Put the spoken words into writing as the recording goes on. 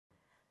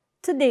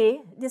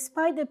Today,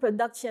 despite the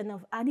production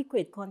of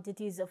adequate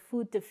quantities of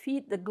food to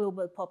feed the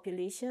global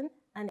population,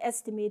 an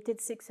estimated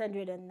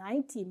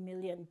 690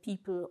 million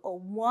people, or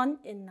 1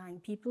 in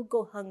 9 people,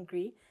 go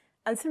hungry,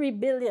 and 3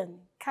 billion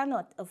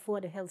cannot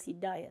afford a healthy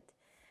diet.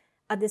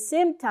 At the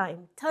same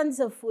time, tons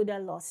of food are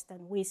lost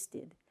and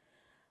wasted.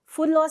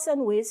 Food loss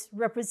and waste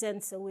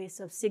represents a waste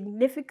of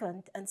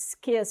significant and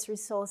scarce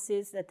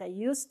resources that are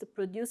used to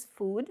produce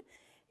food,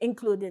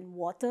 including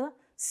water,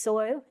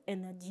 soil,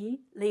 energy,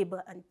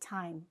 labor, and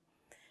time.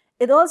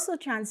 It also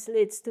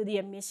translates to the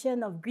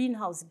emission of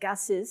greenhouse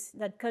gases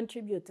that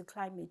contribute to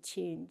climate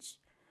change.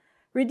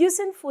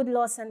 Reducing food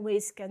loss and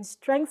waste can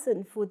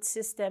strengthen food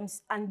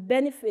systems and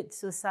benefit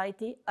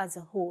society as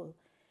a whole.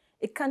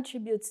 It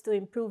contributes to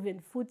improving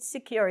food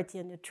security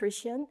and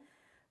nutrition,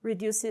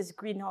 reduces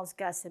greenhouse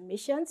gas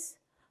emissions,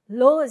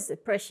 lowers the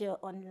pressure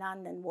on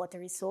land and water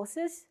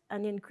resources,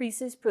 and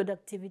increases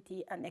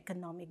productivity and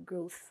economic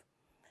growth.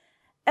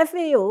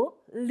 FAO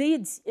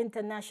leads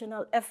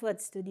international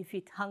efforts to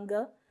defeat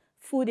hunger,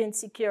 food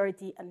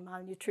insecurity, and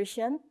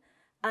malnutrition,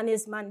 and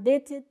is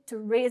mandated to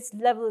raise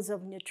levels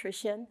of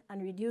nutrition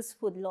and reduce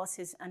food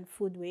losses and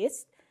food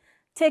waste,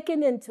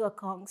 taking into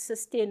account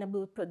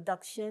sustainable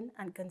production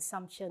and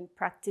consumption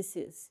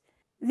practices.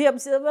 The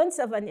observance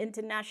of an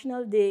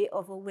International Day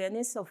of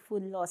Awareness of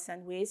Food Loss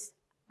and Waste,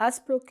 as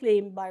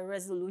proclaimed by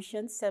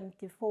Resolution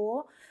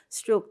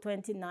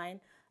 74/29,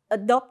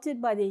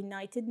 adopted by the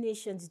United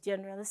Nations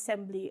General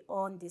Assembly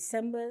on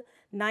December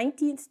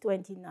 19,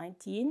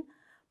 2019,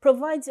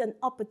 provides an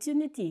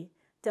opportunity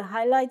to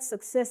highlight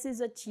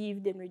successes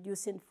achieved in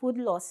reducing food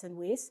loss and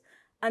waste,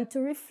 and to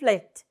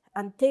reflect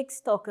and take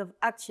stock of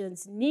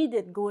actions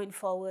needed going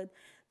forward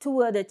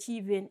toward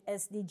achieving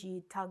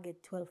SDG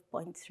Target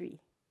 12.3.